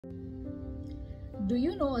Do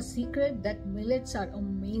you know a secret that millets are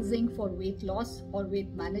amazing for weight loss or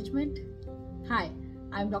weight management? Hi,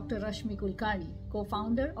 I'm Dr. Rashmi Kulkarni,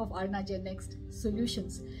 co-founder of Next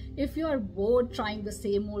Solutions. If you are bored trying the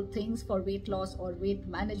same old things for weight loss or weight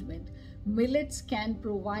management, millets can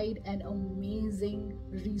provide an amazing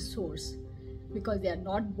resource because they are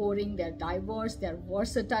not boring, they are diverse, they are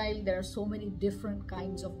versatile, there are so many different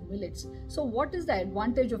kinds of millets. So what is the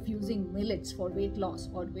advantage of using millets for weight loss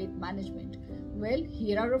or weight management? Well,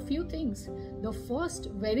 here are a few things. The first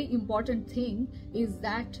very important thing is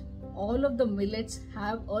that all of the millets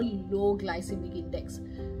have a low glycemic index,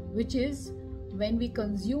 which is when we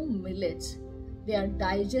consume millets, they are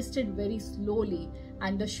digested very slowly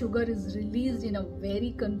and the sugar is released in a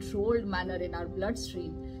very controlled manner in our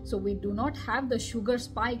bloodstream. So we do not have the sugar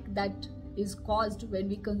spike that is caused when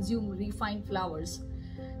we consume refined flours.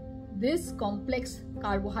 This complex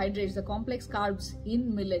carbohydrates, the complex carbs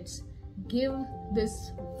in millets, give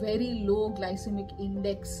this very low glycemic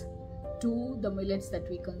index to the millets that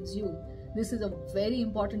we consume. This is a very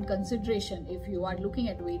important consideration if you are looking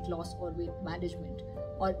at weight loss or weight management,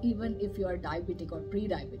 or even if you are diabetic or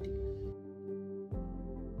pre-diabetic.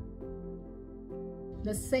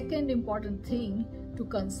 The second important thing to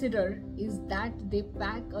consider is that they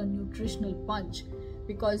pack a nutritional punch,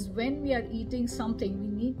 because when we are eating something, we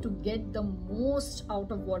need to get the most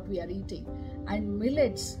out of what we are eating, and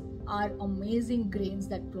millets are amazing grains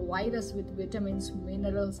that provide us with vitamins,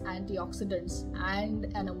 minerals, antioxidants, and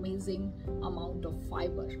an amazing amount of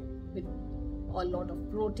fiber with a lot of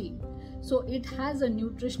protein. So it has a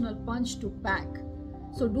nutritional punch to pack.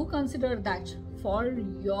 So do consider that for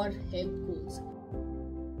your health goals.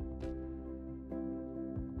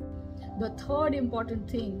 The third important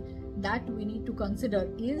thing that we need to consider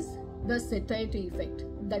is the satiety effect,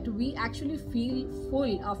 that we actually feel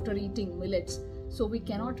full after eating millets. So we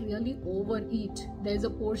cannot really overeat. There is a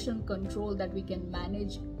portion control that we can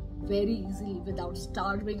manage very easily without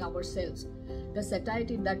starving ourselves. The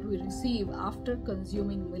satiety that we receive after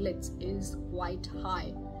consuming millets is quite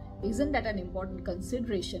high. Isn't that an important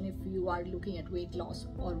consideration if you are looking at weight loss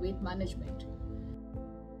or weight management?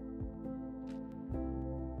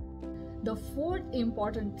 The fourth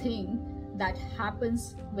important thing that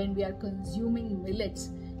happens when we are consuming millets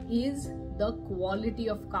is the quality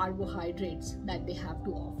of carbohydrates that they have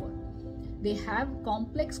to offer. They have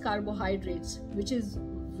complex carbohydrates, which is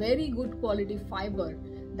very good quality fiber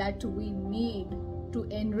that we need to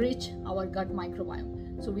enrich our gut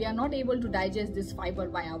microbiome. So we are not able to digest this fiber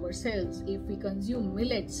by ourselves. If we consume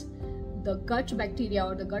millets, the gut bacteria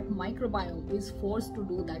or the gut microbiome is forced to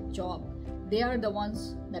do that job. They are the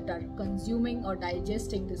ones that are consuming or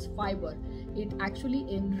digesting this fiber. It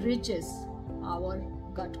actually enriches our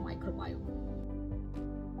gut microbiome.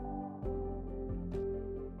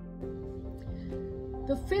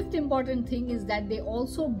 The fifth important thing is that they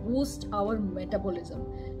also boost our metabolism.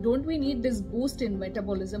 Don't we need this boost in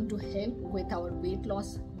metabolism to help with our weight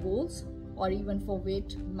loss goals or even for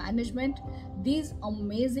weight management? These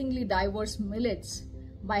amazingly diverse millets,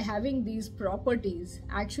 by having these properties,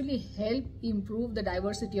 actually help improve the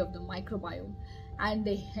diversity of the microbiome, and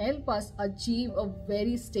they help us achieve a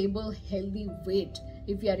very stable, healthy weight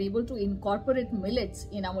if we are able to incorporate millets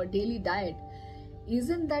in our daily diet.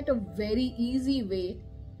 Isn't that a very easy way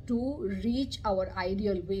to reach our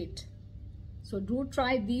ideal weight? So do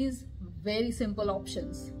try these very simple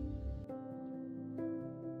options.